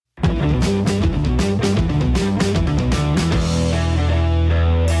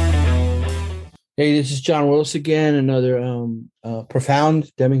Hey, this is John Willis again, another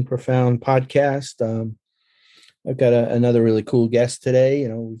Profound, Deming Profound podcast. I've got another really cool guest today.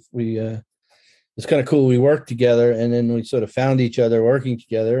 It's kind of cool. We worked together and then we sort of found each other working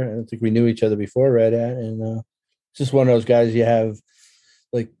together. I don't think we knew each other before, Red Hat. And it's just one of those guys you have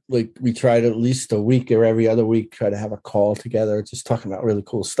like we try to at least a week or every other week try to have a call together, just talking about really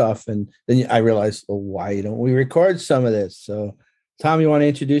cool stuff. And then I realized, well, why don't we record some of this? So, Tom, you want to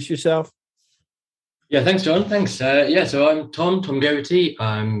introduce yourself? Yeah, thanks, John. Thanks. So I'm Tom Geraghty.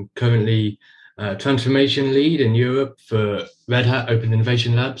 I'm currently transformation lead in Europe for Red Hat Open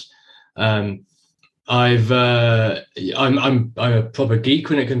Innovation Labs. Um, I'm a proper geek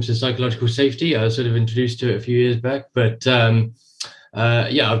when it comes to psychological safety. I was sort of introduced to it a few years back, but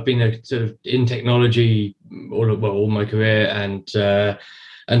I've been sort of in technology all my career and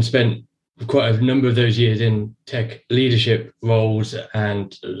spent quite a number of those years in tech leadership roles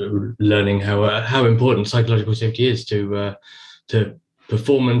and learning how important psychological safety is to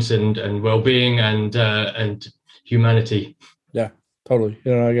performance and well-being and humanity. Yeah, totally.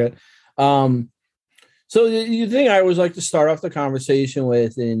 I get. So the thing I always like to start off the conversation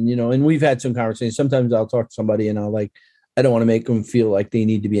with, and we've had some conversations. Sometimes I'll talk to somebody and I don't want to make them feel like they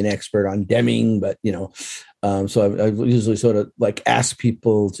need to be an expert on Deming, but so I usually sort of like ask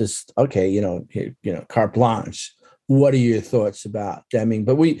people just, okay, carte blanche. What are your thoughts about Deming?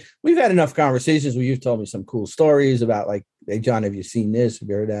 But we've had enough conversations where you've told me some cool stories about like, hey, John, have you seen this? Have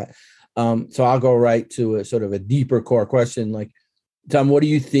you heard that? So I'll go right to a sort of a deeper core question. Like, Tom, what do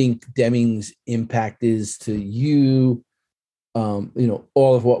you think Deming's impact is to you? All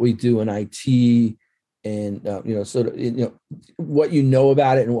of what we do in IT and, what you know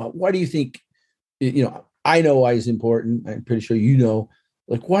about it and what do you think, I know why he's important. I'm pretty sure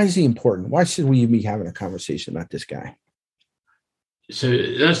like, why is he important? Why should we be having a conversation about this guy? So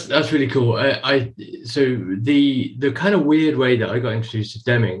that's really cool. So the kind of weird way that I got introduced to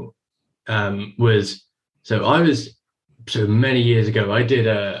Deming was, I was so many years ago. I did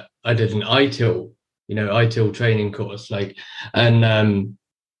an ITIL training course,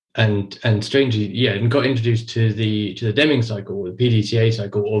 and strangely, and got introduced to the Deming cycle, the PDCA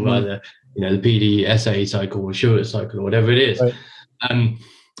cycle, or rather, the PDSA cycle or Shewhart cycle or whatever it is. Right.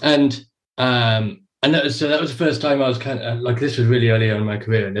 That was the first time I was kind of like, this was really early on in my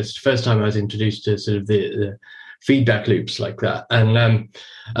career, and it's the first time I was introduced to sort of the feedback loops like that, and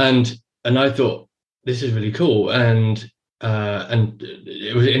I thought this is really cool, and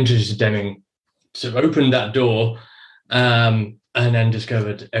it was introduced to Deming, sort of opened that door, and then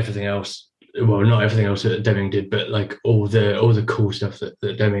discovered everything else. Well, not everything else that Deming did, but like all the cool stuff that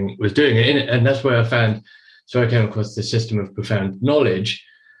Deming was doing, and that's where I came across the system of profound knowledge.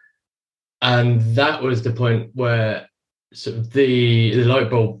 And that was the point where sort of the light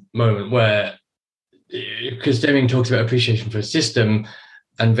bulb moment where, because Deming talks about appreciation for a system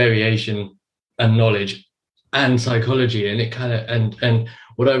and variation and knowledge and psychology, and it kind of and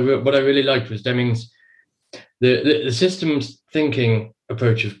what I really liked was Deming's the systems thinking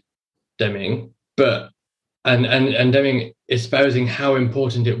approach of Deming, and Deming espousing how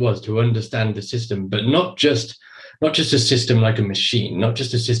important it was to understand the system, but not just a system like a machine, not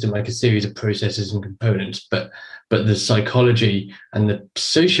just a system like a series of processes and components, but the psychology and the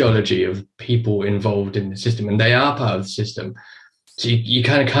sociology of people involved in the system, and they are part of the system. So you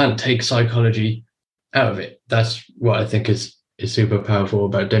kind of can't take psychology out of it. That's what I think is super powerful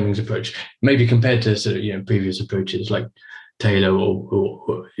about Deming's approach, maybe compared to sort of previous approaches like Taylor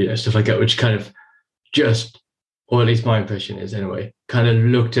or stuff like that, which kind of just, or at least my impression is anyway, kind of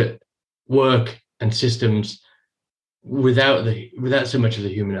looked at work and systems without so much of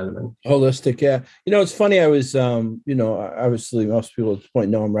the human element. Holistic, yeah. It's funny. I was, obviously most people at this point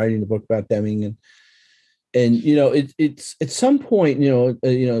know I'm writing a book about Deming, and it's at some point,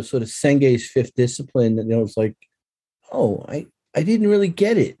 sort of Senge's fifth discipline, it's like, oh, I didn't really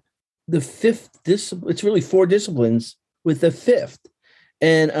get it. The fifth discipline, it's really four disciplines with the fifth.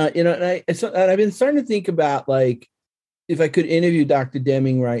 And, and I've been starting to think about, like, if I could interview Dr.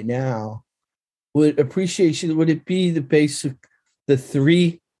 Deming right now, would it be the basic, the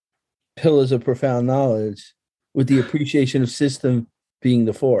three pillars of profound knowledge with the appreciation of system being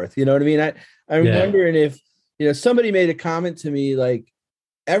the fourth? You know what I mean? I'm wondering if, somebody made a comment to me, like,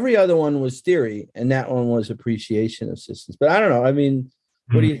 every other one was theory and that one was appreciation of systems. But I don't know. I mean,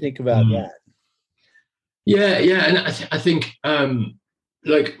 what do you think about that? Yeah. And I think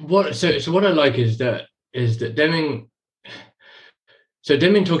like what I like is that Deming. So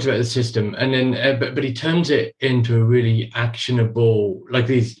Deming talks about the system, and then but he turns it into a really actionable, like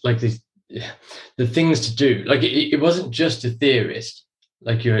these the things to do. Like it wasn't just a theorist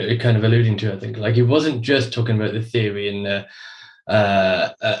like you're kind of alluding to, I think, like he wasn't just talking about the theory and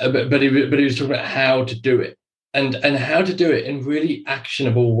but he was talking about how to do it, and how to do it in really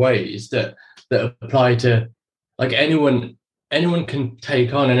actionable ways that apply to like anyone can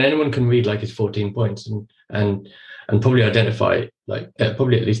take on, and anyone can read like his 14 points and probably identify like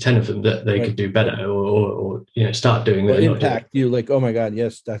probably at least 10 of them that they could do better or start doing that. Impact you like, oh my God,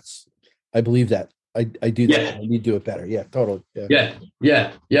 yes, I believe that. I do that. I need to do it better. Yeah, totally. Yeah.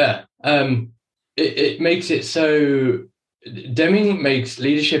 It makes it so Deming makes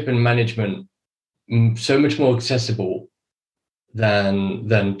leadership and management so much more accessible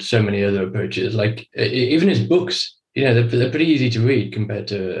than so many other approaches. Like even his books, they're pretty easy to read compared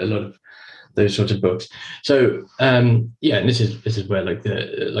to a lot of those sorts of books. So and this is where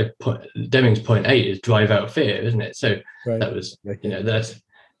Deming's point 8 is drive out fear, isn't it? So that was that's.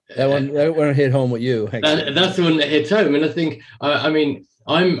 That one hit home with you. That's the one that hits home, and I think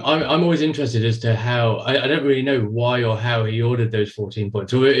I'm always interested as to how I don't really know why or how he ordered those 14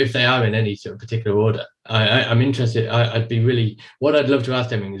 points, or if they are in any sort of particular order. I'm interested. I'd be really what I'd love to ask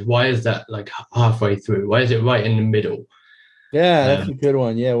Deming is why is that like halfway through? Why is it right in the middle? Yeah, that's a good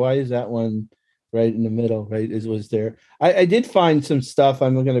one. Yeah, why is that one right in the middle? Right, was there? I did find some stuff.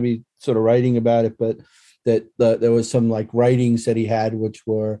 I'm going to be sort of writing about it, but. That there was some like writings that he had, which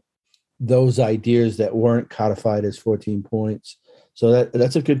were those ideas that weren't codified as 14 points. So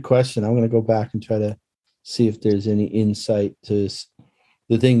that's a good question. I'm going to go back and try to see if there's any insight to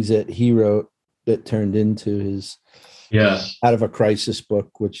the things that he wrote that turned into his Out of a Crisis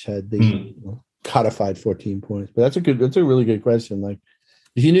book, which had the codified 14 points. But that's a really good question. Like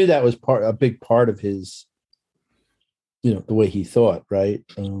if you knew that was a big part of his, the way he thought, right?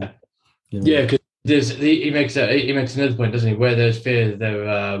 Yeah, because he makes another point, doesn't he? Where there's fear, there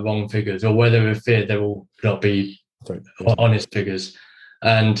are wrong figures, or where there is fear, there will not be honest figures,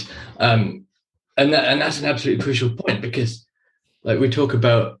 and that's an absolutely crucial point because, like we talk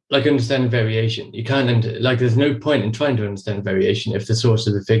about, like understanding variation. You can't there's no point in trying to understand variation if the source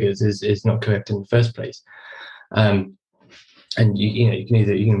of the figures is not correct in the first place. And you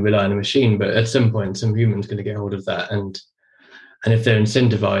can rely on a machine, but at some point, some human's going to get hold of that, and if they're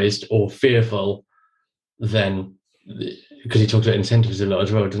incentivized or fearful. Then, because he talks about incentives a lot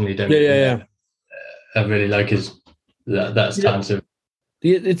as well, doesn't he? Yeah. I really like that stance of.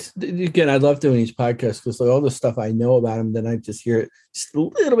 It's again, I love doing these podcasts because like all the stuff I know about him, then I just hear it just a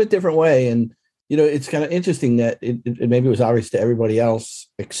little bit different way, and it's kind of interesting that it maybe was obvious to everybody else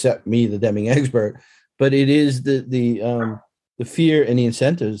except me, the Deming expert, but it is the fear and the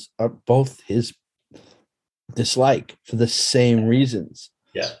incentives are both his dislike for the same reasons.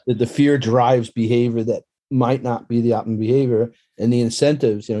 Yeah, that the fear drives behavior that might not be the optimal behavior, and the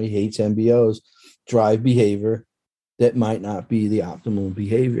incentives, he hates MBOs, drive behavior that might not be the optimal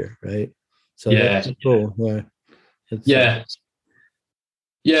behavior, right? So that's cool. Yeah.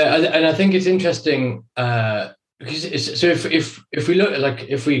 And I think it's interesting because if we look at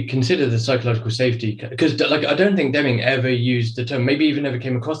if we consider the psychological safety, because I don't think Deming ever used the term, maybe even never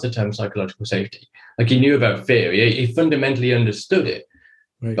came across the term psychological safety. Like he knew about fear, he fundamentally understood it.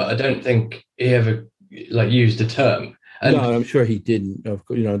 Right. But I don't think he ever used the term. And no, I'm sure he didn't.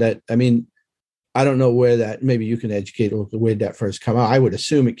 That. I mean, I don't know where that. Maybe you can educate where that first come out. I would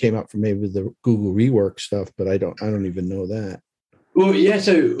assume it came out from maybe the Google rework stuff, but I don't even know that. Well, yeah.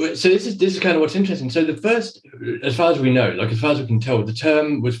 So this is kind of what's interesting. So the first, as far as we know, as far as we can tell, the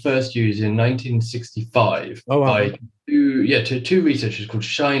term was first used in 1965 by two researchers called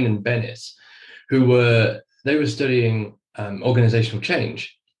Shine and Bennis, who were studying organizational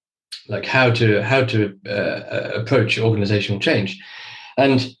change, like how to approach organizational change,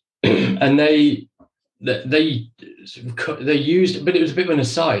 and they used, but it was a bit of an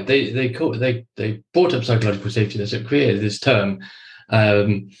aside. They brought up psychological safety. They sort of created this term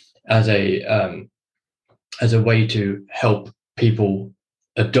as a way to help people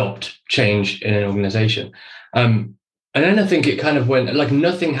adopt change in an organization. And then I think it kind of went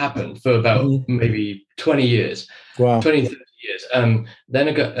nothing happened for about maybe 20 years. Wow. 20, 30 years. Then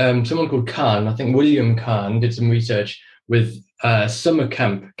I got someone called Kahn, I think William Kahn, did some research with summer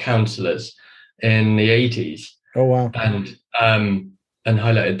camp counselors in the 80s. Oh, wow. And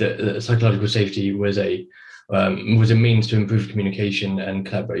highlighted that psychological safety was a means to improve communication and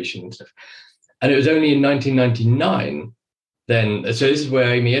collaboration and stuff. And it was only in 1999 then, so this is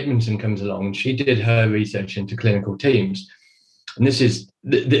where Amy Edmondson comes along. She did her research into clinical teams. And this is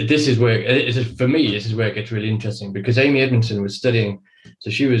where, for me, this is where it gets really interesting, because Amy Edmondson was studying,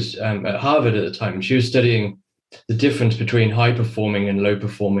 so she was at Harvard at the time, she was studying the difference between high-performing and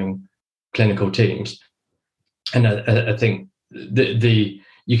low-performing clinical teams. And I think the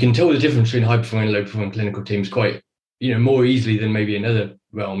you can tell the difference between high performing and low performing clinical teams quite, more easily than maybe in other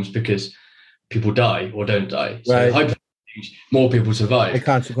realms, because people die or don't die. So Right. high performing teams, more people survive. The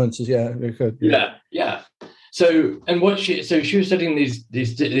consequences, yeah, they could. Yeah. So she was studying these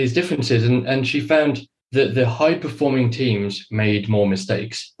differences, and she found that the high performing teams made more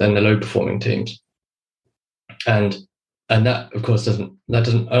mistakes than the low performing teams, and that of course doesn't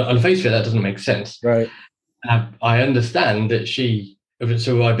on the face of it, that doesn't make sense. Right. I understand that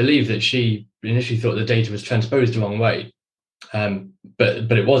I believe that she initially thought the data was transposed the wrong way,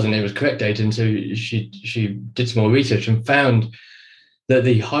 but it wasn't. It was correct data, and so she did some more research and found that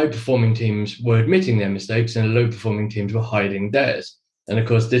the high-performing teams were admitting their mistakes and the low-performing teams were hiding theirs. And of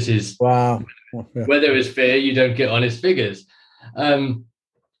course, this is wow. Where there is fear, you don't get honest figures, and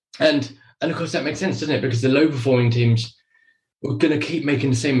of course that makes sense, doesn't it? Because the low-performing teams were going to keep making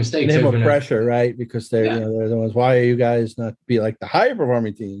the same mistakes. They have more pressure, right? Because they're they're the ones. Why are you guys not be like the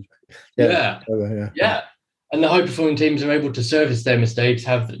high-performing teams? Yeah. And the high-performing teams are able to service their mistakes,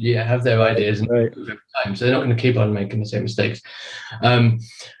 have their ideas, and improve every time. So they're not going to keep on making the same mistakes. But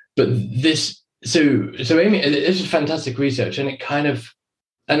this, so Amy, this was fantastic research, and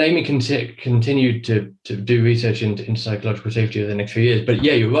Amy continued to do research into psychological safety over the next few years. But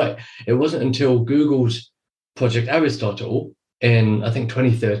yeah, you're right. It wasn't until Google's Project Aristotle in, I think,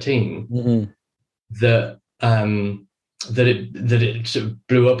 2013 that it sort of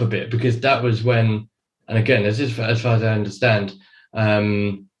blew up a bit, because that was when. And again, as far as I understand,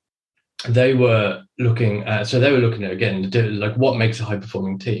 they were looking at again, like what makes a high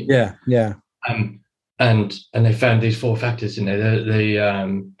performing team. Yeah. And they found these 4 factors in there: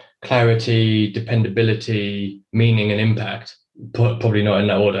 the clarity, dependability, meaning, and impact. Probably not in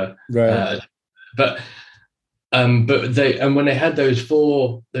that order, right? But when they had those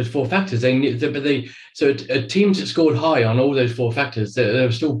four factors, they knew that teams that scored high on all those 4 factors, there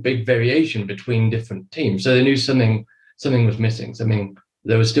was still big variation between different teams. So they knew something was missing.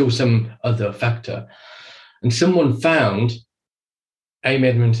 There was still some other factor, and someone found Amy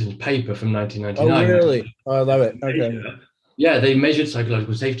Edmondson's paper from 1999. Oh, really? Oh, I love it. Okay. Yeah, they measured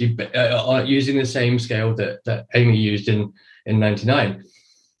psychological safety using the same scale that Amy used in 99.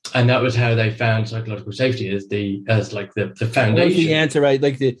 And that was how they found psychological safety as the foundation. That was the answer, right?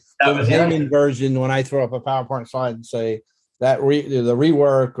 Like the Layman version. When I throw up a PowerPoint slide and say that the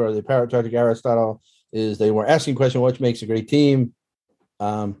rework or the Project Aristotle is, they were asking the question, what makes a great team?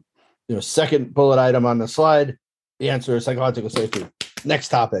 Second bullet item on the slide, the answer is psychological safety. Next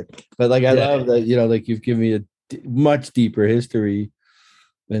topic. But I love that. Like you've given me a much deeper history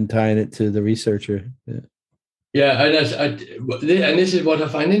than tying it to the researcher. Yeah, and this is what I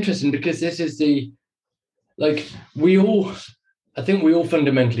find interesting, because this is I think we all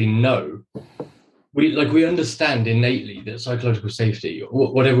fundamentally know, we understand innately that psychological safety,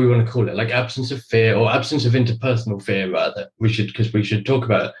 whatever we want to call it, like absence of fear or absence of interpersonal fear, rather, we should talk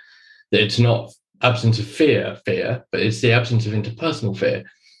about that. It's not absence of fear, but it's the absence of interpersonal fear.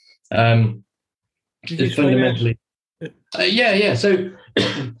 It's fundamentally,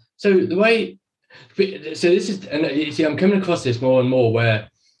 So the way. So this is, and you see, I'm coming across this more and more, where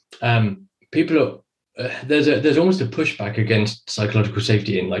people are there's almost a pushback against psychological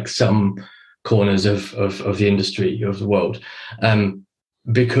safety in like some corners of the industry, of the world,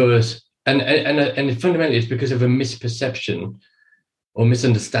 because and fundamentally it's because of a misperception or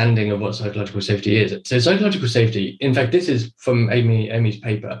misunderstanding of what psychological safety is. So psychological safety, in fact, this is from Amy's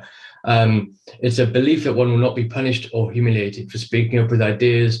paper. It's a belief that one will not be punished or humiliated for speaking up with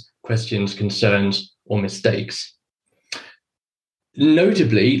ideas, questions, concerns, or mistakes.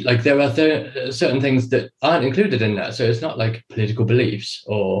 Notably, like there are certain things that aren't included in that. So it's not like political beliefs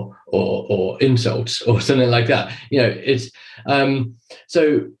or insults or something like that. It's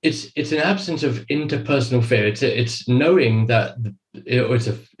so it's an absence of interpersonal fear. It's knowing that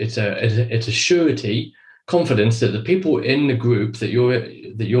it's a surety, confidence that the people in the group that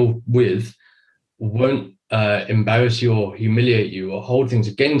you're with won't embarrass you or humiliate you or hold things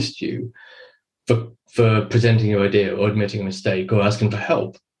against you for presenting your idea or admitting a mistake or asking for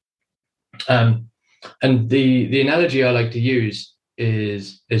help. And the analogy I like to use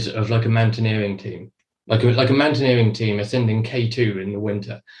is of like a mountaineering team, like a mountaineering team ascending K2 in the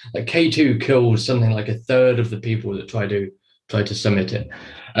winter. Like K2 kills something like a third of the people that try to summit it,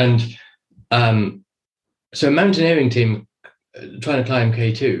 and so a mountaineering team trying to climb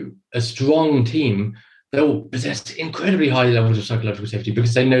K2, a strong team, they'll possess incredibly high levels of psychological safety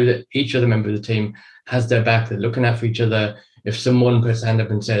because they know that each other member of the team has their back. They're looking out for each other. If someone puts a hand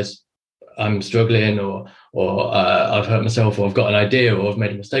up and says, I'm struggling or I've hurt myself or I've got an idea or I've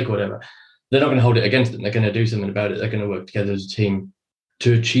made a mistake or whatever, they're not going to hold it against them. They're going to do something about it. They're going to work together as a team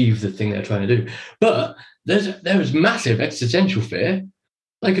to achieve the thing they're trying to do. But there is massive existential fear.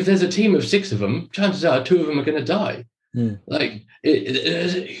 Like if there's a team of 6 of them, chances are 2 of them are going to die. Like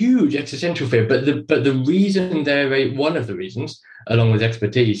there's a huge existential fear. But the reason one of the reasons, along with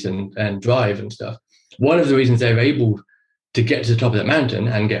expertise and drive and stuff, one of the reasons they're able to get to the top of that mountain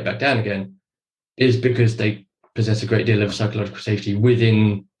and get back down again is because they possess a great deal of psychological safety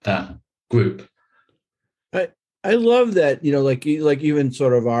within that group. I love that, like even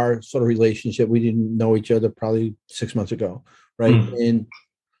sort of our sort of relationship, we didn't know each other probably 6 months ago. Right. And,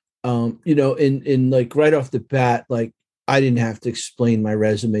 in like right off the bat, like I didn't have to explain my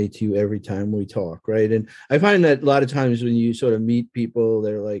resume to you every time we talk. Right. And I find that a lot of times when you sort of meet people,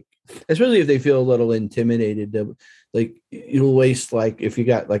 they're like, especially if they feel a little intimidated, like you'll waste, like if you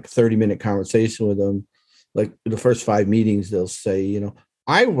got like 30-minute conversation with them, like the first 5 meetings, they'll say,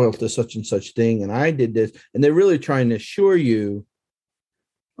 I worked to such and such thing and I did this. And they're really trying to assure you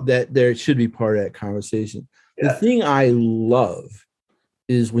that there should be part of that conversation. Yeah. The thing I love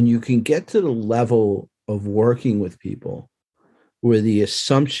is when you can get to the level of working with people where the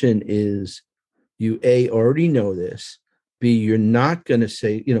assumption is you already know this, B, you're not going to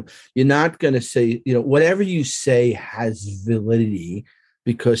say, whatever you say has validity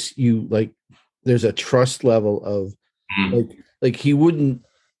because there's a trust level of like he wouldn't,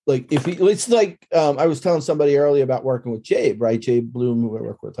 like if he, it's like I was telling somebody earlier about working with Jabe, right? Jabe Bloom, who I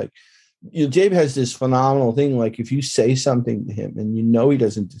work with, like, Jabe has this phenomenal thing. Like if you say something to him and he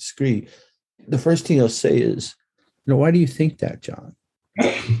doesn't disagree, the first thing he'll say is, why do you think that, John?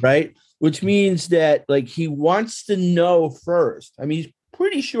 Right? Which means that like he wants to know first. I mean, he's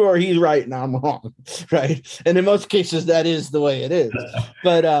pretty sure he's right and I'm wrong, right? And in most cases, that is the way it is.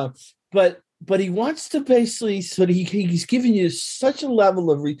 But he wants to basically, so he's giving you such a level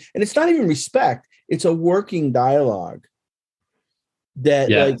of, and it's not even respect; it's a working dialogue. That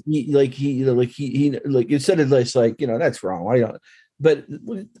he instead of like that's wrong. Why don't? But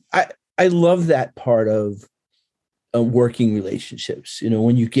I love that part of working relationships.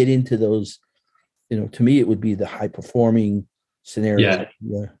 When you get into those, to me it would be the high performing scenario.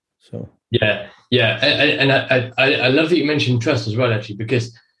 Yeah. So yeah. And I love that you mentioned trust as well, actually,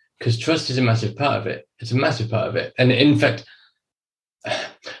 because trust is a massive part of it. It's a massive part of it. And in fact,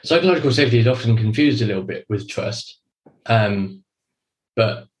 psychological safety is often confused a little bit with trust.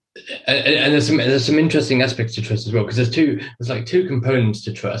 But there's some interesting aspects to trust as well, because there's like 2 components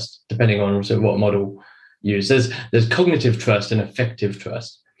to trust, depending on sort of what model you use. There's cognitive trust and affective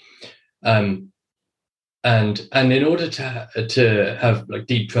trust. And in order to have like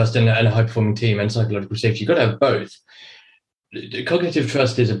deep trust and a high performing team and psychological safety, you've got to have both. Cognitive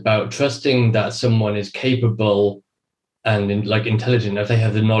trust is about trusting that someone is capable and intelligent, if they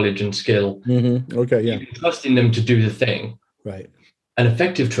have the knowledge and skill. Mm-hmm. Okay, yeah. Trusting them to do the thing. Right. And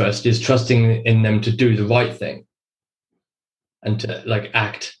effective trust is trusting in them to do the right thing and to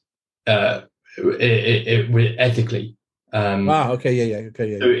act ethically. Okay, yeah.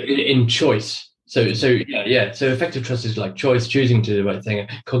 Okay, yeah. So in choice. So yeah. So effective trust is like choice, choosing to do the right thing.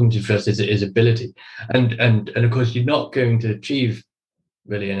 Cognitive trust is ability, and of course you're not going to achieve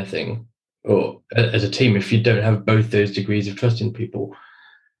really anything or as a team if you don't have both those degrees of trust in people,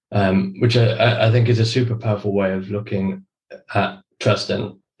 which I think is a super powerful way of looking at trust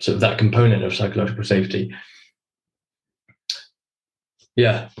and sort of that component of psychological safety.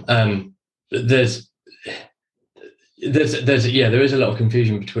 Yeah, there is a lot of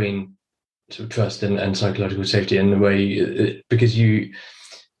confusion between sort of trust and psychological safety, and the way because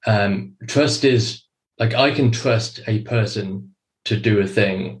trust is like, I can trust a person to do a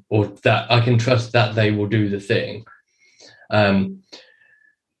thing, or that I can trust that they will do the thing.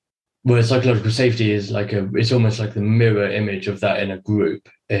 Where psychological safety is it's almost like the mirror image of that in a group.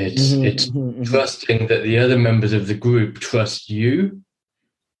 It's trusting that the other members of the group trust you.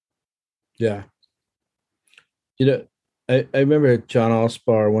 Yeah. I remember John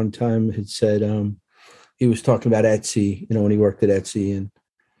Allspar one time had said he was talking about Etsy, when he worked at Etsy, and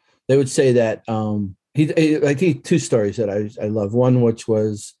they would say that I think 2 stories that I love. One, which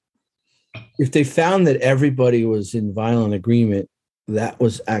was if they found that everybody was in violent agreement, that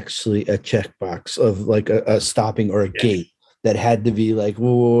was actually a checkbox of like a stopping or a gate that had to be like,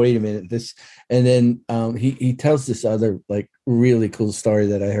 whoa, wait a minute, this. And then he tells this other like really cool story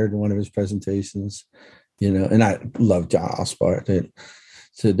that I heard in one of his presentations, and I love John Allspar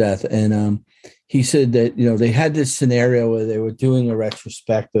to death. And he said that, they had this scenario where they were doing a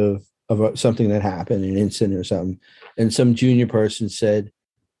retrospective of something that happened, an incident or something. And some junior person said,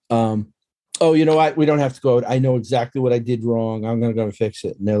 oh, you know what? We don't have to go. I know exactly what I did wrong. I'm going to go and fix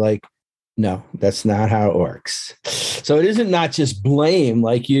it. And they're like, No, that's not how it works. So it isn't not just blame,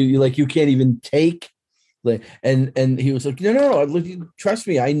 like you can't even take, like, and he was like, no, look, trust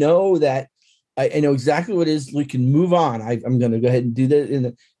me, I know that I know exactly what it is. We can move on. I'm going to go ahead and do that.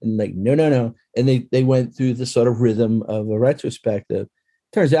 And like, no. And they went through the sort of rhythm of a retrospective.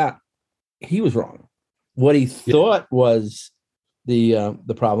 Turns out he was wrong. What he thought was the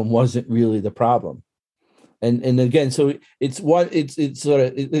problem wasn't really the problem. And again, so it's sort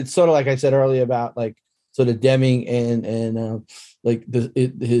of like I said earlier about like sort of Deming and like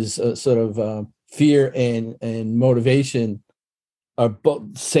his sort of fear and motivation are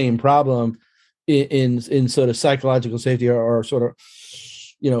both same problem in sort of psychological safety or sort of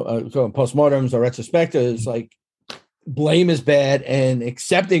postmortems or retrospectives. Like blame is bad and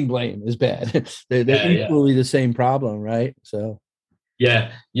accepting blame is bad. they're equally the same problem, right? So.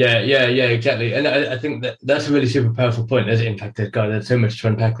 Yeah, exactly. And I think that's a really super powerful point. In fact, there's so much to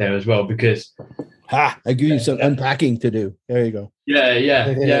unpack there as well, because I give you some unpacking to do. There you go.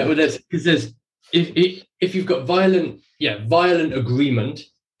 Yeah. Well, there's if you've got violent agreement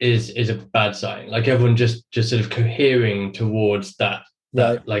is a bad sign. Like everyone just sort of cohering towards that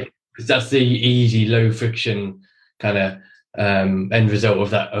right. Like, because that's the easy, low friction kind of end result of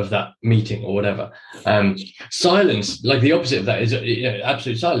that meeting or whatever. Silence, like the opposite of that, is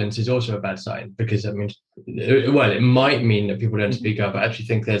absolute silence is also a bad sign, because I mean, well, it might mean that people don't speak up. I actually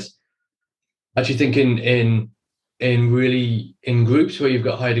think in groups where you've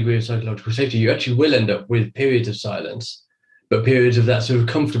got high degree of psychological safety, you actually will end up with periods of silence, but periods of that sort of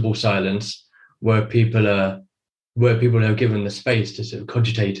comfortable silence where people are given the space to sort of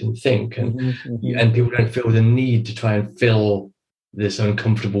cogitate and think, and and people don't feel the need to try and fill this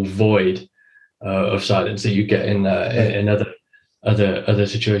uncomfortable void of silence that you get in other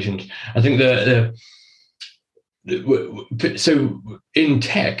situations. I think so in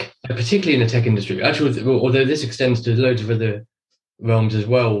tech, particularly in the tech industry, actually, although this extends to loads of other realms as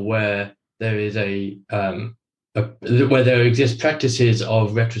well, where there is where there exist practices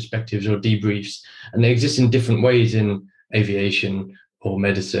of retrospectives or debriefs, and they exist in different ways in aviation or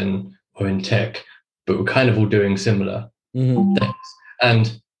medicine or in tech, but we're kind of all doing similar things.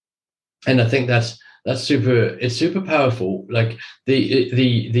 And I think that's super powerful. Like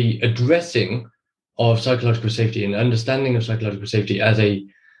the addressing of psychological safety and understanding of psychological safety as a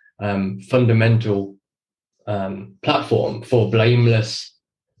fundamental platform for blameless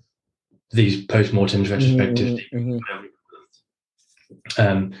these postmortems, retrospectives,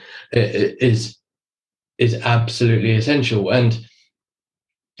 is absolutely essential. And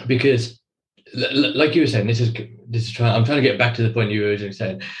because, like you were saying, I'm trying to get back to the point you were originally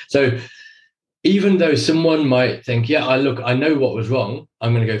saying. So even though someone might think, I know what was wrong,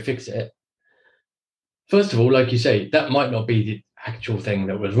 I'm going to go fix it. First of all, like you say, that might not be the actual thing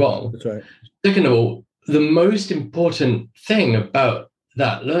that was wrong. That's right. Second of all, the most important thing about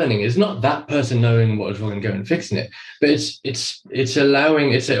that learning is not that person knowing what was wrong and going and fixing it, but it's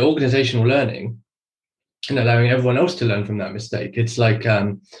allowing, it's an organizational learning and allowing everyone else to learn from that mistake. It's like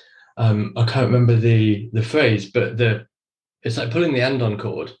I can't remember the phrase, but it's like pulling the andon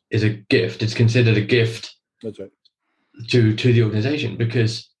cord is a gift. It's considered a gift. That's right. To the organization,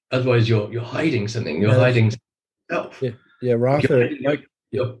 because otherwise you're hiding something. You're hiding yourself. Yeah. Rother, Mike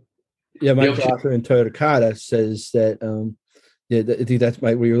Rother in Toyota Kata says that. I think that's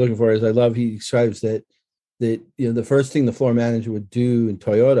what you're looking for. Is he describes that the first thing the floor manager would do in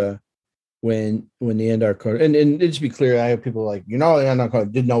Toyota when the NDAR code, and just to be clear, I have people like, the NDAR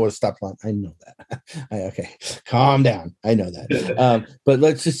code didn't know what a stop line. I know that. Okay, calm down. I know that. But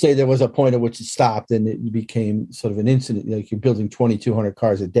let's just say there was a point at which it stopped and it became sort of an incident. Like you're building 2,200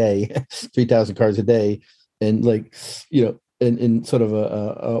 cars a day, 3,000 cars a day, and like in sort of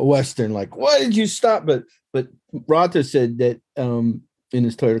a Western, like, why did you stop? But Rother said that in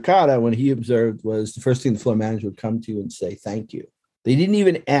his Toyota Kata, when he observed, was the first thing the floor manager would come to you and say, thank you. They didn't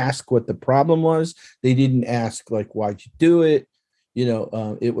even ask what the problem was. They didn't ask, like, why'd you do it?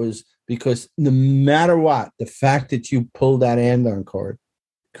 It was because no matter what, the fact that you pulled that andon cord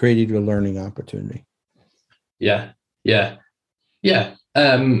created a learning opportunity. Yeah, exactly.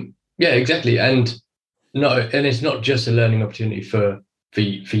 And it's not just a learning opportunity for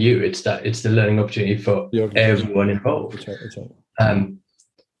you. It's the learning opportunity for everyone involved. That's right.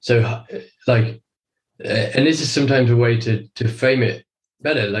 So like, and this is sometimes a way to frame it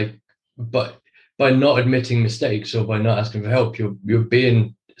better, like, but by not admitting mistakes or by not asking for help, you're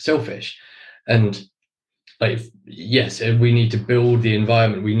being selfish. And like, yes, we need to build the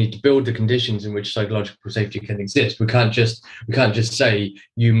environment. We need to build the conditions in which psychological safety can exist. We can't just say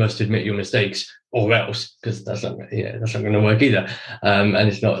you must admit your mistakes or else, because that's not going to work either. And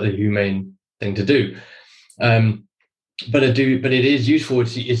it's not the humane thing to do. But it is useful.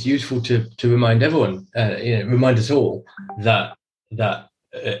 It's useful to remind everyone, remind us all that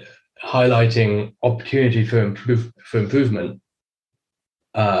highlighting opportunity for improvement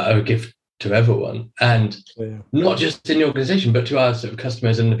are a gift to everyone, and not just in the organization, but to our sort of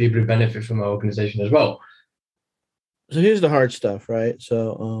customers and the people who benefit from our organization as well. So here's the hard stuff, right?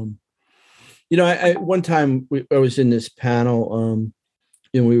 So, I one time I was in this panel,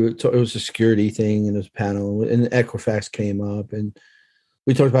 it was a security thing in this panel, and Equifax came up, and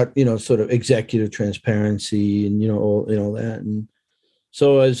we talked about, sort of executive transparency and, all that. And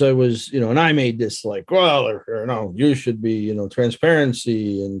so as I was, and I made this like, well, you should be,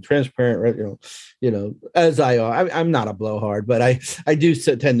 transparency and transparent, right? As I'm not a blowhard, but I do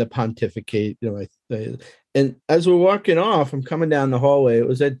tend to pontificate, and as we're walking off, I'm coming down the hallway. It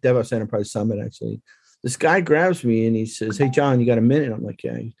was at DevOps Enterprise Summit, actually. This guy grabs me and he says, "Hey, John, you got a minute?" I'm like,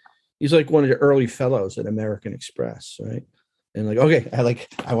 "Yeah." He's like one of the early fellows at American Express, right? And like, okay,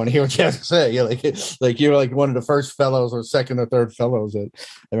 I want to hear what you have to say. Yeah, like you're like one of the first fellows or second or third fellows at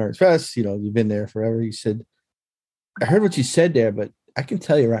American Express. You've been there forever. He said, "I heard what you said there, but I can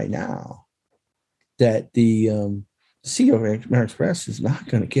tell you right now that the CEO of American Express is not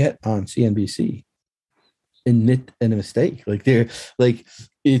going to get on CNBC and admit a mistake. Like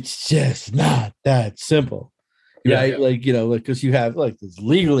it's just not that simple." Right. Yeah. Because you have there's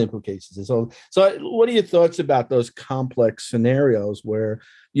legal implications. And so what are your thoughts about those complex scenarios where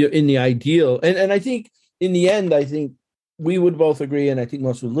you're in the ideal? And I think in the end, I think we would both agree, and I think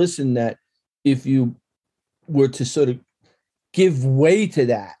most would listen, that if you were to sort of give way to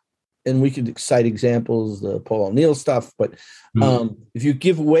that, and we could cite examples, the Paul O'Neill stuff, but if you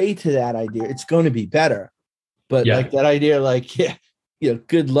give way to that idea, it's going to be better. But that idea,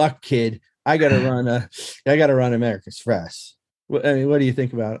 good luck, kid. I gotta run American Express. What do you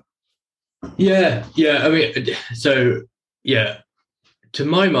think about it? Yeah. I mean, so to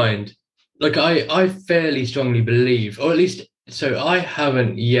my mind, I fairly strongly believe, or at least, so I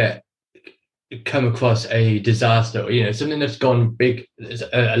haven't yet come across a disaster, something that's gone big,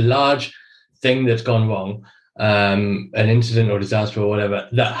 a large thing that's gone wrong, an incident or disaster or whatever,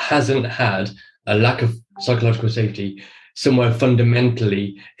 that hasn't had a lack of psychological safety somewhere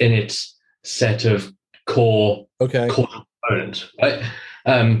fundamentally in its set of core components, right?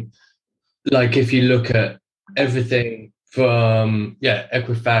 If you look at everything from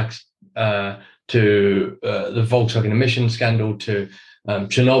Equifax to the Volkswagen emissions scandal to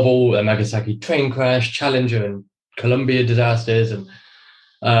Chernobyl, the Nagasaki train crash, Challenger and Columbia disasters, and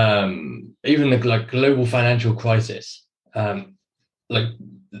even the global financial crisis,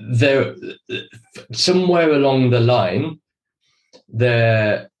 there somewhere along the line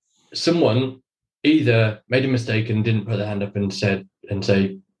someone either made a mistake and didn't put their hand up and say,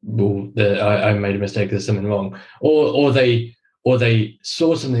 well, I made a mistake, there's something wrong, or they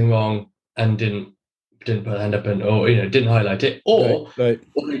saw something wrong and didn't put their hand up or didn't highlight it, or they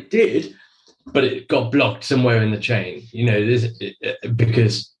did, but it got blocked somewhere in the chain,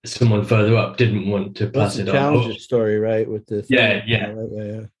 because someone further up didn't want to pass it on. Challenger story, right? With the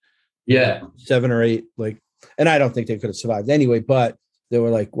 7 or 8, and I don't think they could have survived anyway, but there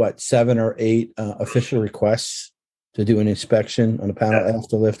were 7 or 8 official requests to do an inspection on a panel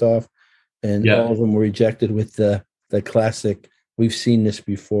after liftoff, and all of them were rejected with the classic, "We've seen this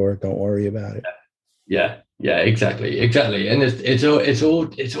before, don't worry about it." Yeah, exactly, and it's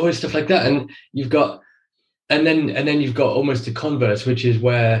always stuff like that, and you've got, and then you've got almost the converse, which is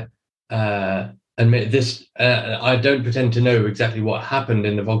where I don't pretend to know exactly what happened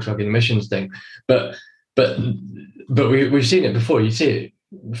in the Volkswagen emissions thing, but we've seen it before. You see it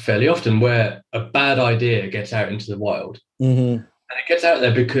fairly often where a bad idea gets out into the wild, and it gets out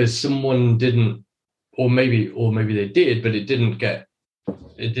there because someone didn't, or maybe they did, but it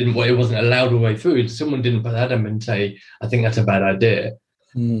wasn't allowed all the way through. Someone didn't put that up and say, "I think that's a bad idea,"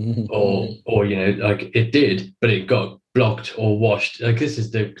 or it did, but it got blocked or washed. This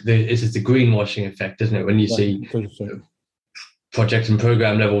is the greenwashing effect, isn't it? When you see project and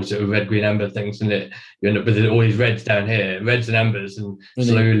program levels that are red, green, amber things, and you end up with all these reds down here, reds and ambers, and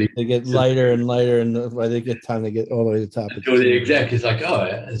slowly they get lighter and lighter, and by they get time they get all the way to the top. Until the exec is like, "Oh,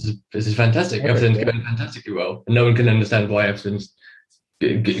 this is fantastic. Everything's going fantastically well," and no one can understand why everything's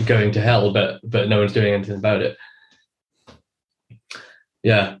going to hell, but no one's doing anything about it.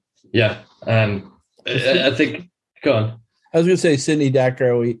 I think. Go on. I was going to say, Sidney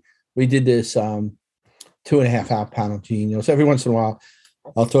Dekker. We did this 2.5 hour panel, Gene. So every once in a while,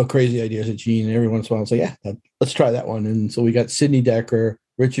 I'll throw crazy ideas at Gene, and every once in a while, I'll say, yeah, let's try that one. And so we got Sidney Dekker,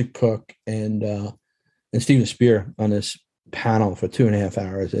 Richard Cook, and Steven Spear on this panel for 2.5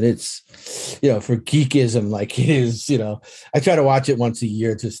 hours. And it's, for geekism, like it is, I try to watch it once a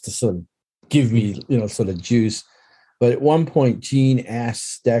year just to sort of give me, sort of juice. But at one point, Gene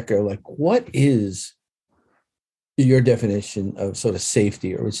asks Dekker, like, what is your definition of sort of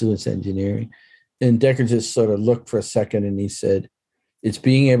safety or resilience engineering? And Dekker just sort of looked for a second and he said, it's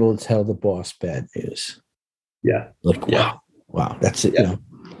being able to tell the boss bad news. Yeah. Like, wow, that's it. Yeah.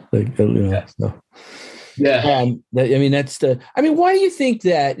 So. Yeah. Why do you think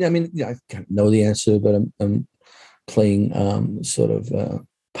that? I kind of know the answer, but I'm playing sort of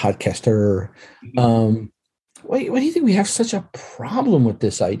podcaster. Why do you think we have such a problem with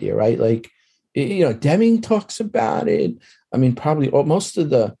this idea, right? Like, Deming talks about it. I mean, probably most of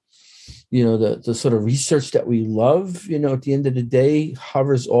the, the sort of research that we love, at the end of the day,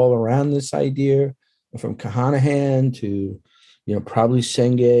 hovers all around this idea, from Kahanahan to, probably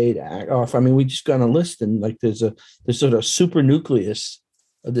Senge to Akoff. I mean, we just got on a list, and like there's sort of super nucleus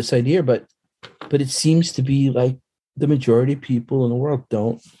of this idea, but it seems to be like the majority of people in the world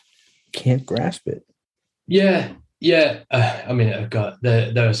can't grasp it. Yeah. God,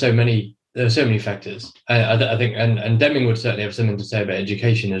 there are so many factors. I think, and Deming would certainly have something to say about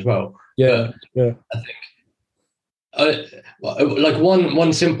education as well. Yeah. I think, like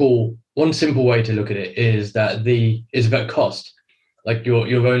one simple way to look at it is that is about cost, like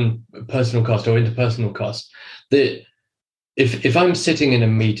your own personal cost or interpersonal cost. That if I'm sitting in a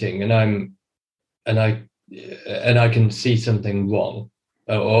meeting and I can see something wrong,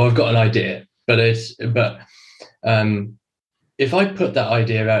 or I've got an idea, but if I put that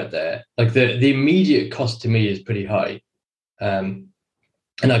idea out there, like the immediate cost to me is pretty high,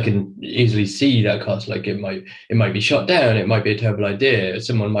 and I can easily see that cost. Like it might be shot down, it might be a terrible idea,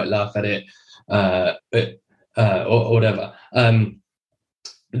 someone might laugh at it, or whatever.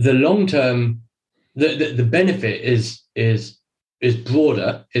 The long term, the benefit is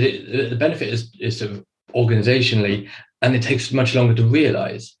broader. The benefit is sort of organizationally, and it takes much longer to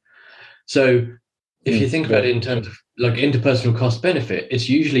realize. So if you think about it in terms of like interpersonal cost benefit, it's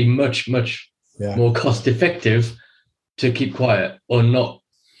usually much more cost effective to keep quiet or not.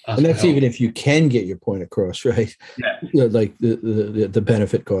 And that's even if you can get your point across, right? Yeah. Like the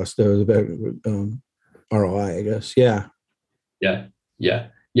benefit cost or the ROI, I guess. Yeah.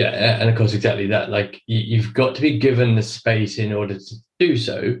 And of course, exactly that. Like you've got to be given the space in order to do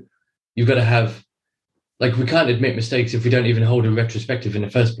so. You've got to have, like, we can't admit mistakes if we don't even hold a retrospective in the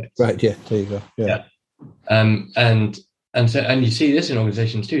first place. Right. Yeah. There you go. Yeah. And you see this in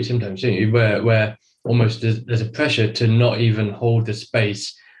organizations too sometimes, don't you? Where almost there's a pressure to not even hold the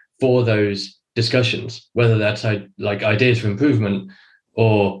space for those discussions, whether that's like ideas for improvement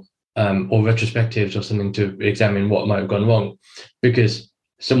or retrospectives or something to examine what might have gone wrong, because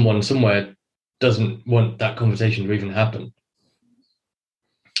someone somewhere doesn't want that conversation to even happen.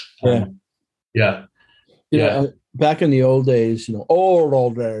 Back in the old days,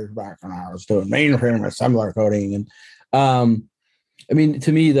 old days back when I was doing mainframe assembler coding, and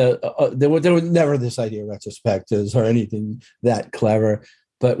to me, there was never this idea of retrospectives or anything that clever.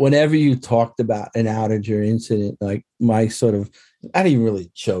 But whenever you talked about an outage or incident, like my sort of, I didn't even really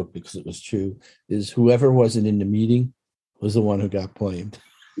joke because it was true, is whoever wasn't in the meeting was the one who got blamed.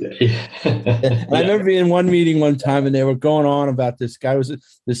 Yeah. And I remember being in one meeting one time, and they were going on about this guy was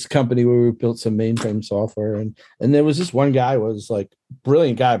this company where we built some mainframe software, and there was this one guy was like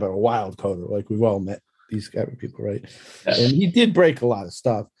brilliant guy, but a wild coder. Like we've all met these kind of people, right? Yeah. And he did break a lot of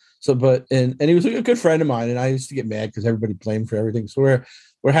stuff. So, and he was a good friend of mine, and I used to get mad because everybody blamed for everything. So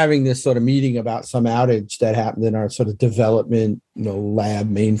we're having this sort of meeting about some outage that happened in our sort of development,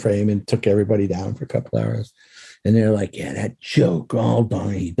 lab mainframe, and took everybody down for a couple hours. And they're like, yeah, that joke, oh,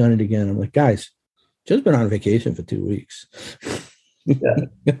 darn, he done it again. I'm like, guys, just been on vacation for 2 weeks.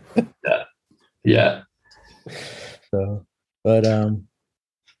 Yeah. So, but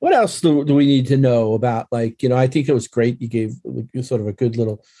what else do we need to know about? Like, I think it was great. You gave sort of a good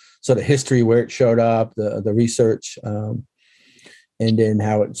little sort of history where it showed up, the research, and then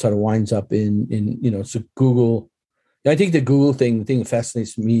how it sort of winds up in so Google. I think the Google thing, the thing that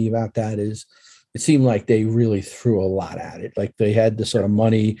fascinates me about that is it seemed like they really threw a lot at it. Like they had the sort of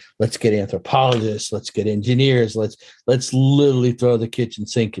money, let's get anthropologists, let's get engineers, let's literally throw the kitchen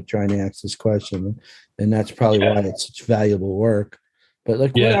sink at trying to answer this question. And that's probably why it's such valuable work. But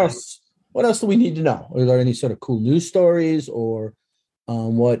like, what else do we need to know? Are there any sort of cool news stories or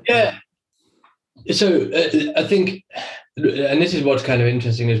what? Yeah. So I think, and this is what's kind of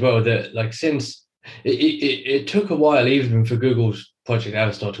interesting as well, that like since it took a while even for Google's Project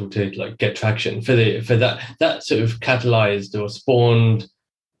Aristotle to like get traction for that sort of catalyzed or spawned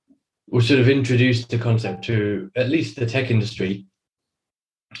or sort of introduced the concept to at least the tech industry.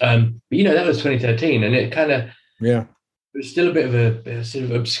 But that was 2013, and it kind of it was still a bit of a sort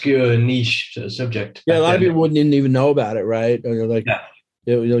of obscure niche sort of subject. Yeah, a lot of people wouldn't even know about it, right? Or you're like,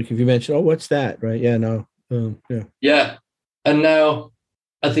 like if you mention, oh, what's that, right? Yeah, no, yeah, and now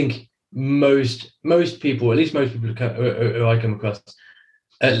I think most people, at least most people who I come across,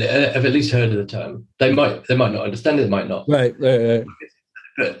 have at least heard of the term. They might not understand it, they might not. Right.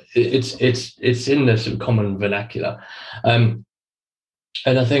 But it's in the sort of common vernacular, and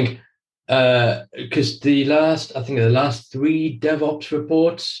I think because the last 3 DevOps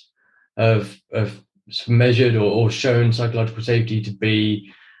reports have measured or shown psychological safety to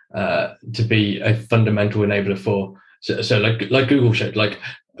be a fundamental enabler for so like Google showed, like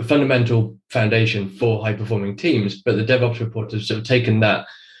a fundamental foundation for high performing teams, but the DevOps report has sort of taken that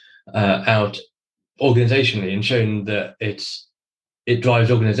out organizationally and shown that it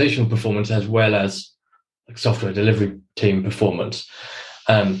drives organizational performance as well as like software delivery team performance.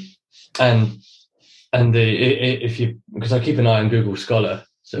 Because I keep an eye on Google Scholar,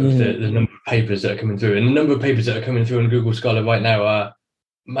 so the number of papers that are coming through, and the number of papers that are coming through on Google Scholar right now are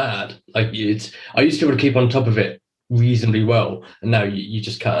mad. Like I used to be able to keep on top of it reasonably well, and now you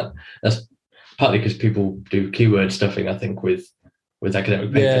just can't. That's partly because people do keyword stuffing, I think, with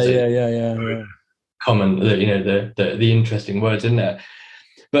academic papers. Yeah. Common, the interesting words in there,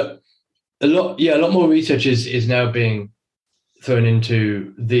 but a lot more research is now being thrown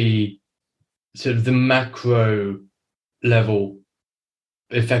into the sort of the macro level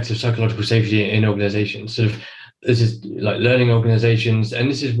effects of psychological safety in organizations. Sort of, this is like learning organizations, and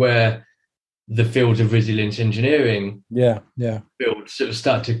this is where the fields of resilience engineering fields sort of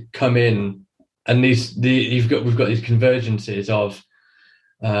start to come in, and we've got these convergences of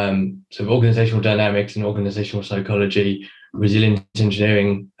sort of organizational dynamics and organizational psychology, resilience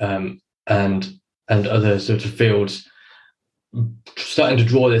engineering, and other sort of fields starting to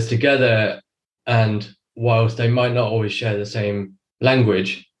draw this together. And whilst they might not always share the same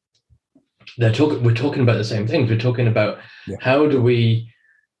language, we're talking about the same things. We're talking about how do we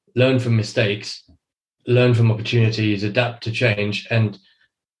learn from mistakes, learn from opportunities, adapt to change, and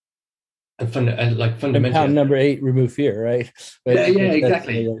fundamentally. And pound number 8, remove fear, right?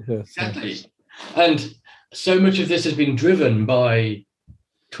 Exactly. And so much of this has been driven by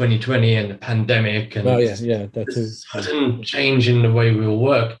 2020 and the pandemic and that's sudden change in the way we all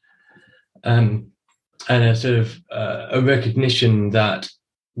work, and a sort of a recognition that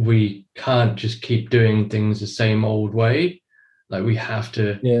we can't just keep doing things the same old way. Like we have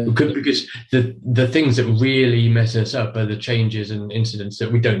to, because the things that really mess us up are the changes and incidents that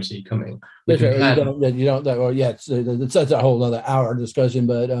we don't see coming. That's a whole other hour discussion.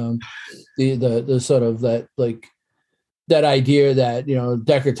 But the sort of that like that idea that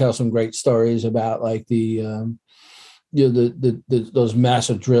Decker tells some great stories about like the those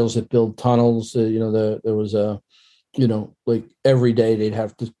massive drills that build tunnels. There was like every day they'd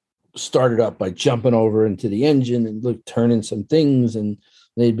have to start it up by jumping over into the engine and turning some things, and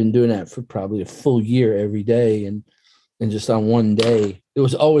they'd been doing that for probably a full year every day, and just on one day it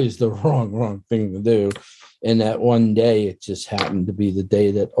was always the wrong thing to do, and that one day it just happened to be the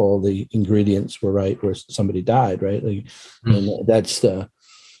day that all the ingredients were right where somebody died, right? And that's the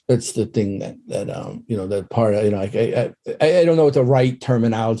thing that that part of, I don't know what the right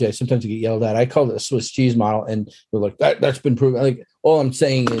terminology. I sometimes get yelled at. I call it a Swiss cheese model, and we're like that's been proven. Like all I'm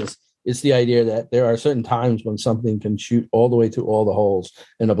saying is it's the idea that there are certain times when something can shoot all the way through all the holes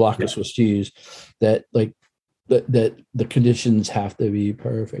in a block of Swiss cheese, that like that the conditions have to be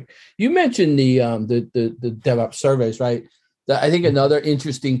perfect. You mentioned the DevOps surveys, right? I think another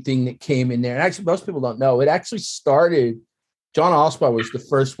interesting thing that came in there, and actually most people don't know, it actually started. John Allspaw was the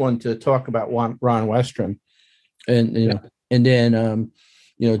first one to talk about Ron Westrum, and then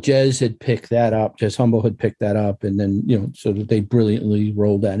Jez had picked that up. Jez Humble had picked that up, and then so that they brilliantly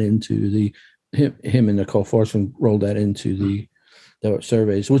rolled that into him and Nicole Forsman rolled that into the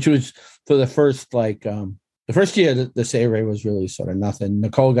surveys, which was for the first the first year the survey was really sort of nothing.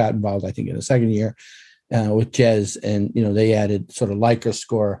 Nicole got involved, I think, in the second year with Jez, and they added sort of Likert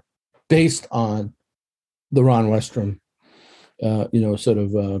score based on the Ron Westrum. Sort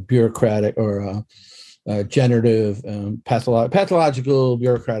of bureaucratic or generative, pathological,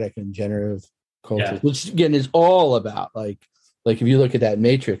 bureaucratic, and generative culture, which again is all about like if you look at that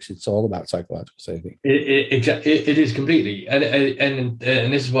matrix, it's all about psychological safety. Exactly, it is completely, and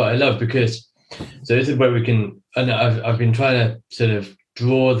this is what I love, because so this is where we can. And I've been trying to sort of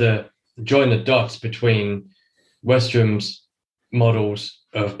draw the join the dots between Westrom's models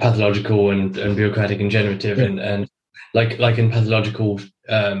of pathological and bureaucratic and generative, and like in pathological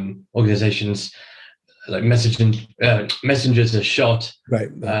organizations, like messengers are shot, right.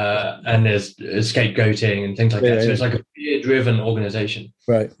 And there's scapegoating and things like that. So it's like a fear-driven organization,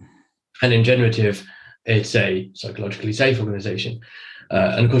 right? And in generative, it's a psychologically safe organization.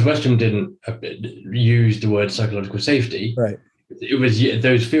 And of course, Westrom didn't use the word psychological safety. Right. It was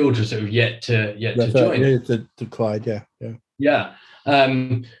those fields were sort of yet to join. Yeah, to Clyde. Yeah.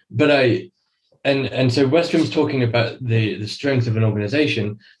 But so Westrom's talking about the strength of an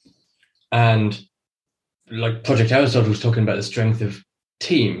organization, and like Project Aristotle was talking about the strength of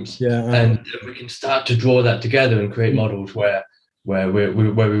teams. And we can start to draw that together and create models where we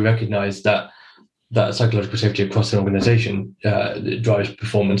recognize that psychological safety across an organization drives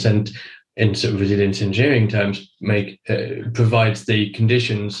performance, and in sort of resilience engineering terms, provides the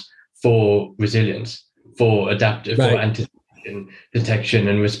conditions for resilience, for adaptive, for anticipation, detection,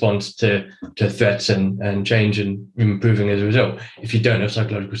 and response to threats and change and improving as a result. If you don't have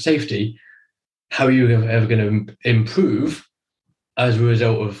psychological safety, how are you ever going to improve as a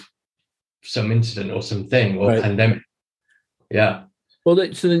result of some incident or something or pandemic? Yeah.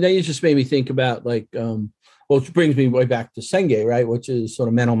 Well, so then you just made me think about which brings me way back to Senge, right? Which is sort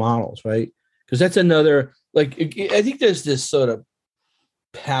of mental models, right? Because that's another, I think there's this sort of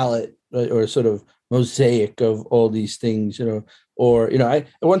palette, right, or sort of mosaic of all these things, at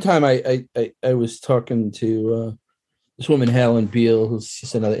one time I was talking to this woman, Helen Beale, who's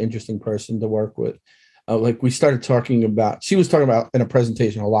just another interesting person to work with. We started talking about, she was talking about in a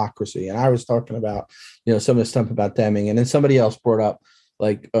presentation, holacracy, and I was talking about, some of the stuff about Deming, and then somebody else brought up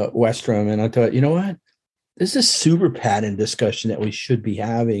Westrom, and I thought, you know what, this is a super pattern discussion that we should be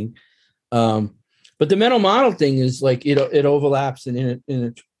having. But the mental model thing is it overlaps and it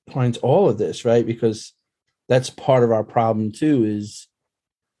intertwines all of this, right? Because that's part of our problem too, is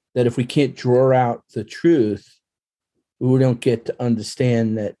that if we can't draw out the truth, we don't get to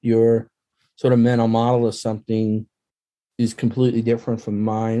understand that your sort of mental model of something is completely different from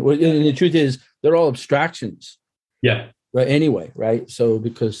mine. Well, and the truth is, they're all abstractions. Yeah. Right. Anyway, right. So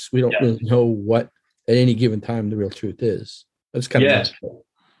because we don't really know what at any given time the real truth is. That's kind of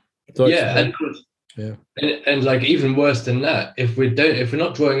and like even worse than that, if we're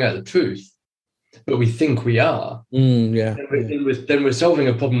not drawing out the truth, but we think we are, then we're solving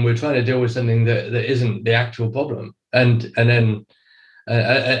a problem. We're trying to deal with something that isn't the actual problem, and then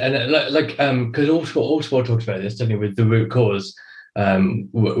because Allspaw talks about this, definitely with the root cause.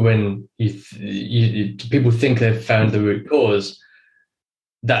 When people think they've found the root cause,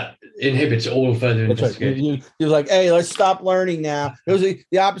 that inhibits all further investigation. Right. You're like, hey, let's stop learning now. It was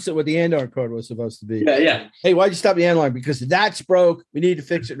the opposite what the Andorn code was supposed to be. Yeah. Hey, why'd you stop the Andorn? Because that's broke. We need to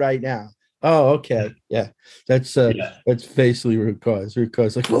fix it right now. Oh, okay. Yeah. That's basically root cause. Root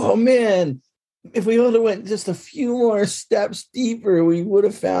cause, oh man, if we would have went just a few more steps deeper, we would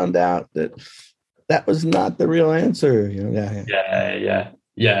have found out that was not the real answer. Yeah.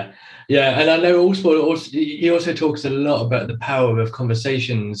 And I know he also talks a lot about the power of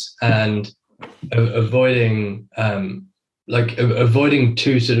conversations and avoiding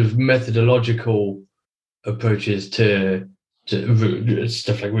two sort of methodological approaches to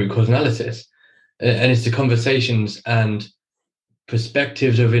stuff like root cause analysis, and it's the conversations and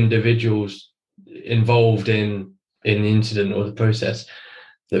perspectives of individuals involved in the incident or the process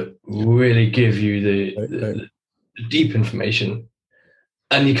that really give you the deep information,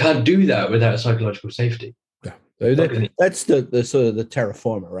 and you can't do that without psychological safety. That's the sort of the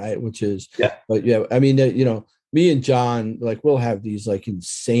terraformer, right? Which is I mean, me and John, we'll have these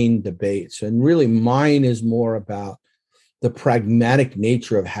insane debates, and really mine is more about the pragmatic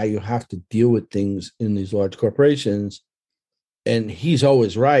nature of how you have to deal with things in these large corporations. And he's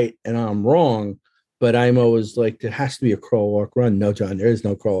always right and I'm wrong, but I'm always there has to be a crawl, walk, run. No, John, there is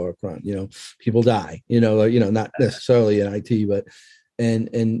no crawl, walk, run. People die, not necessarily in IT, but,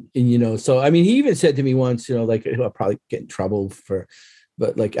 and so, I mean, he even said to me once, he'll probably get in trouble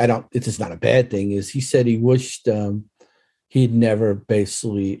but it's just not a bad thing, is he said he wished he'd never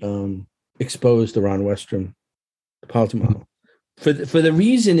basically exposed the Ron Westrom policy model. For the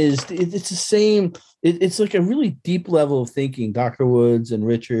reason is it's the same. It's like a really deep level of thinking. Dr. Woods and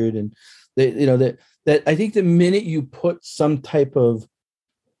Richard, and that I think the minute you put some type of,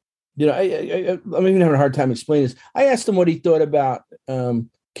 I'm even having a hard time explaining this. I asked him what he thought about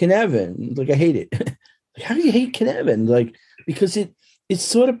Cynefin. I hate it. How do you hate Cynefin? Because it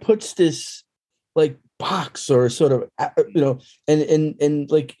sort of puts this box or sort of and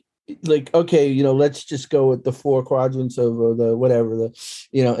like, okay, let's just go with the four quadrants of or the whatever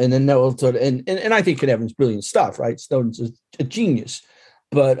and then they'll sort of and I think Cynefin brilliant stuff, right? Snowden's a genius,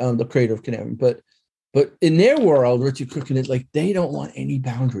 but the creator of Cynefin, but in their world, Richard Cook and it, like, they don't want any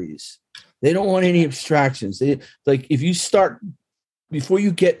boundaries, they don't want any abstractions. They like, if you start before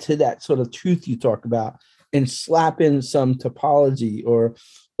you get to that sort of truth you talk about and slap in some topology or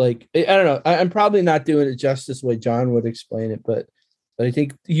like, I don't know, I'm probably not doing it justice the way John would explain it, but I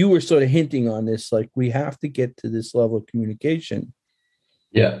think you were sort of hinting on this, like we have to get to this level of communication.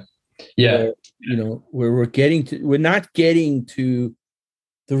 Yeah. Where we're not getting to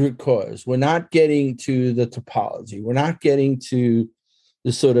the root cause. We're not getting to the topology. We're not getting to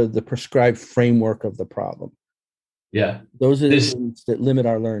the sort of the prescribed framework of the problem. Yeah. Those are the things that limit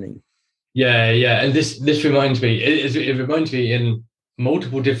our learning. Yeah. And this reminds me, it reminds me in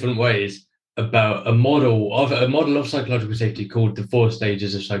multiple different ways about a model of psychological safety called the 4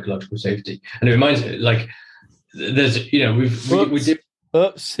 stages of psychological safety. And it reminds me, like, there's, we did.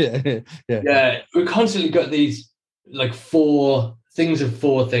 Oops. Yeah. We constantly got these like 4 things,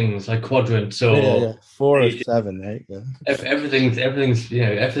 like quadrants or 4 or 7, right? Yeah. Everything's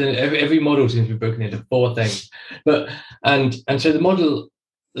every model seems to be broken into 4 things. But and so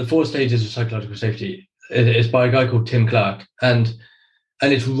the 4 stages of psychological safety is by a guy called Tim Clark, and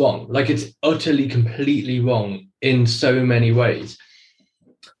it's wrong. Like, it's utterly, completely wrong in so many ways.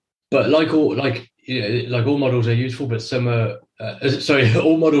 But like all models are useful, but some are.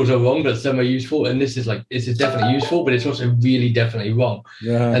 All models are wrong, but some are useful. And this is definitely useful, but it's also really definitely wrong.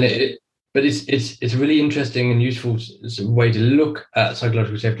 Yeah. And it's a really interesting and useful way to look at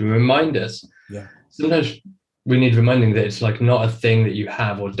psychological safety and remind us. Yeah. Sometimes we need reminding that it's like not a thing that you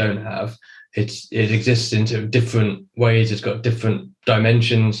have or don't have. It exists in sort of different ways. It's got different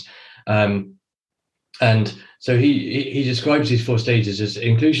dimensions, and so he describes these 4 stages as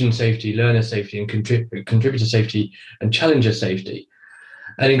inclusion safety, learner safety, and contributor safety, and challenger safety.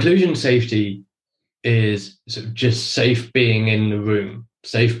 And inclusion safety is sort of just safe being in the room,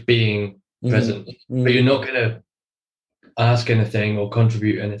 safe being present, but you're not going to ask anything or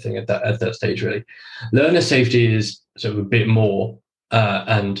contribute anything at that stage, really. Learner safety is sort of a bit more.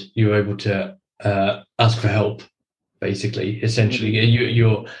 And you're able to ask for help. Basically, essentially,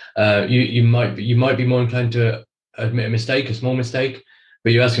 you might be more inclined to admit a small mistake,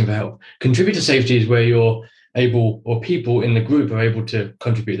 but you're asking for help. Contributor safety is where you're able, or people in the group are able to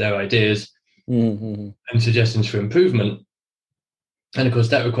contribute their ideas and suggestions for improvement. And of course,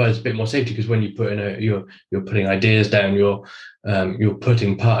 that requires a bit more safety, because when you put in you're putting ideas down, you're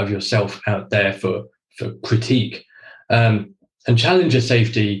putting part of yourself out there for critique. And challenger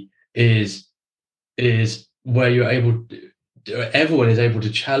safety is where everyone is able to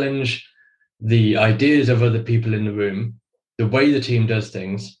challenge the ideas of other people in the room, the way the team does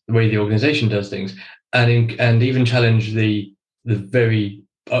things, the way the organization does things, and even challenge the very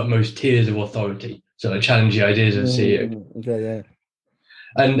utmost tiers of authority. So challenge the ideas of the CEO. Okay, yeah.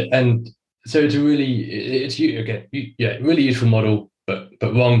 And so it's really useful model.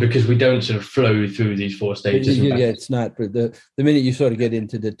 But wrong, because we don't sort of flow through these 4 stages. Yeah, it's not. But the minute you sort of get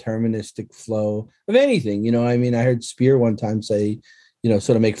into deterministic flow of anything, I mean, I heard Spear one time say, sort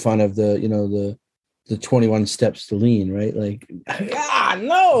of make fun of the 21 steps to lean, right? Like,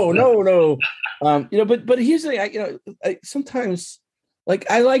 no. But here's the thing, I sometimes, like,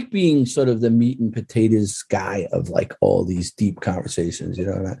 I like being sort of the meat and potatoes guy of like all these deep conversations,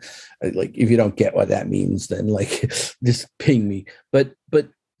 and like, if you don't get what that means, then like just ping me. But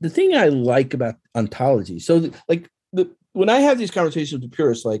the thing I like about ontology, so when I have these conversations with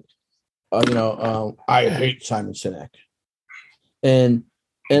purists, like, I hate Simon Sinek, and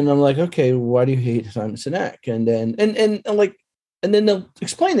I'm like, okay, why do you hate Simon Sinek? And then they'll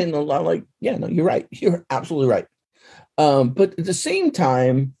explain it, and I'm like, yeah, no, you're right, you're absolutely right. But at the same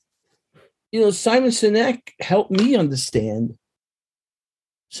time, Simon Sinek helped me understand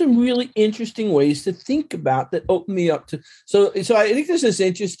some really interesting ways to think about that open me up to. So I think there's this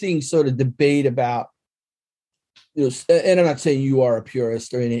interesting sort of debate about, and I'm not saying you are a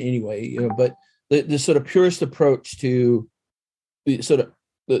purist or in any way, but the sort of purist approach to the sort of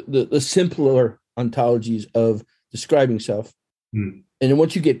the simpler ontologies of describing self. And then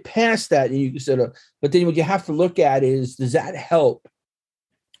once you get past that, and you sort of, but then what you have to look at is, does that help,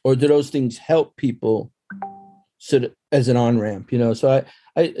 or do those things help people sort of as an on ramp? So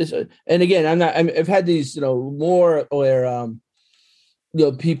and again, I've had these, more where,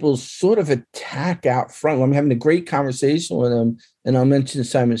 people sort of attack out front. I'm having a great conversation with them, and I'll mention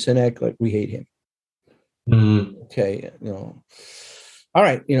Simon Sinek, like, we hate him. Okay, all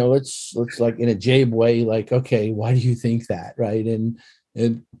right, let's like in a jabe way, like, okay, why do you think that, right? And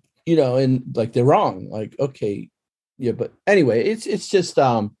and like they're wrong. Like, okay, yeah, but anyway, it's just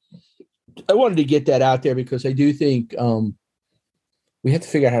I wanted to get that out there because I do think we have to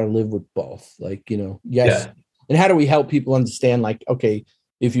figure out how to live with both. Like, yes. Yeah. And how do we help people understand, like, okay,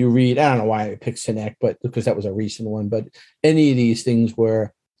 if you read, I don't know why I picked Sinek, but because that was a recent one, but any of these things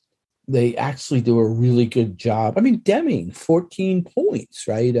where they actually do a really good job. I mean, Deming, 14 points,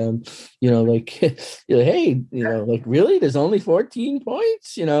 right? Like, hey, like, really, there's only 14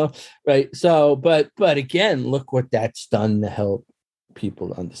 points, right? So, but again, look what that's done to help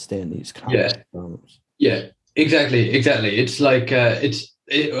people understand these concepts. Yeah, exactly. It's like,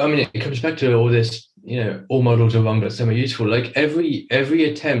 it comes back to all this, all models are wrong, but some are useful. Like every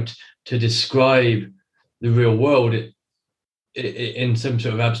attempt to describe the real world in some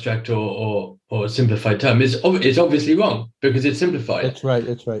sort of abstract or simplified term is obviously wrong because it's simplified. That's right.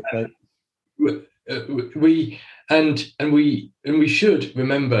 We should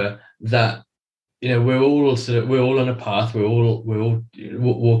remember that we're all on a path. We're all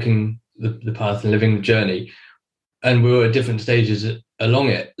walking the path and living the journey, and we're at different stages along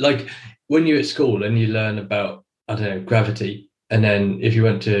it. Like when you're at school and you learn about, I don't know, gravity, and then if you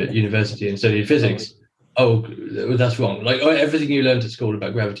went to university and studied physics. Oh, that's wrong. Like everything you learned at school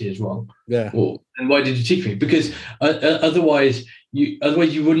about gravity is wrong. Yeah. Well, and why did you teach me? Because otherwise you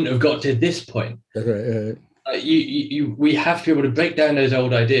wouldn't have got to this point. That's right. We have to be able to break down those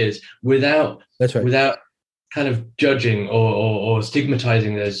old ideas without kind of judging or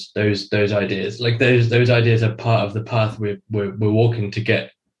stigmatizing those ideas. Like those ideas are part of the path we're walking to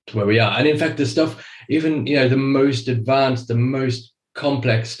get to where we are. And in fact, the stuff, even the most advanced, the most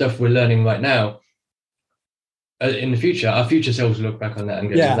complex stuff we're learning right now. In the future, our future selves will look back on that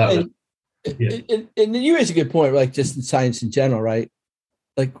and go, and you raise a good point, like just in science in general, right?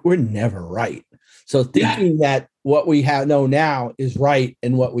 Like we're never right. So thinking that what we know now is right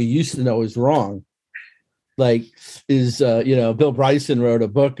and what we used to know is wrong, like is, Bill Bryson wrote a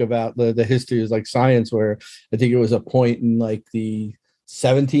book about the history of like science, where I think it was a point in like the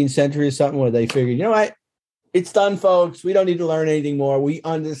 17th century or something where they figured, you know what, it's done, folks. We don't need to learn anything more. We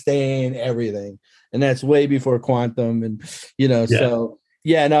understand everything. And that's way before quantum. And, so,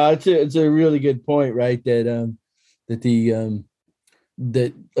 yeah, no, it's a really good point, right? That, I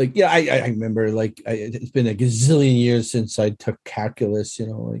remember, like, it's been a gazillion years since I took calculus,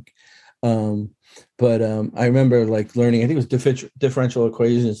 but I remember like learning, I think it was differential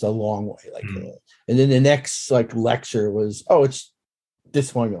equations a long way, like, and then the next like lecture was, it's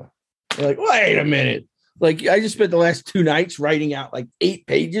this formula. You're like, wait a minute. Like I just spent the last 2 nights writing out like 8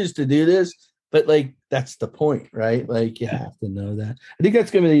 pages to do this. But like, that's the point, right? Like you have to know that. I think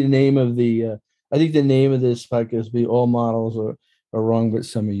that's going to be the name of the, I think the name of this podcast will be All Models Are Wrong, but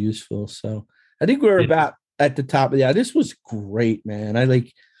Some Are Useful. So I think we're about at the top of this was great, man.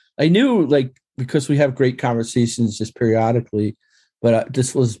 I knew like, because we have great conversations just periodically, but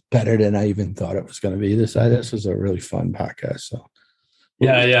this was better than I even thought it was going to be. This was a really fun podcast. So.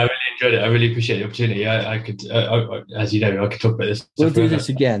 Yeah, I really enjoyed it. I really appreciate the opportunity. I could, as you know, I could talk about this. We'll do this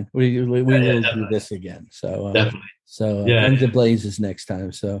again. We will do this again. So definitely. So Guns and Blazes next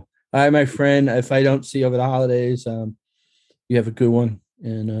time. So all right, my friend. If I don't see you over the holidays, you have a good one.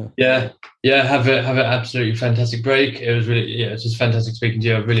 And have an absolutely fantastic break. It was really it's just fantastic speaking to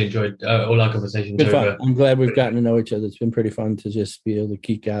you. I really enjoyed all our conversations. Good fun. I'm glad we've gotten to know each other. It's been pretty fun to just be able to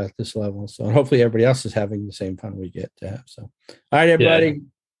geek out at this level. So hopefully everybody else is having the same fun we get to have. So all right, everybody,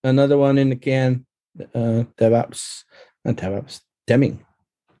 another one in the can. Deming.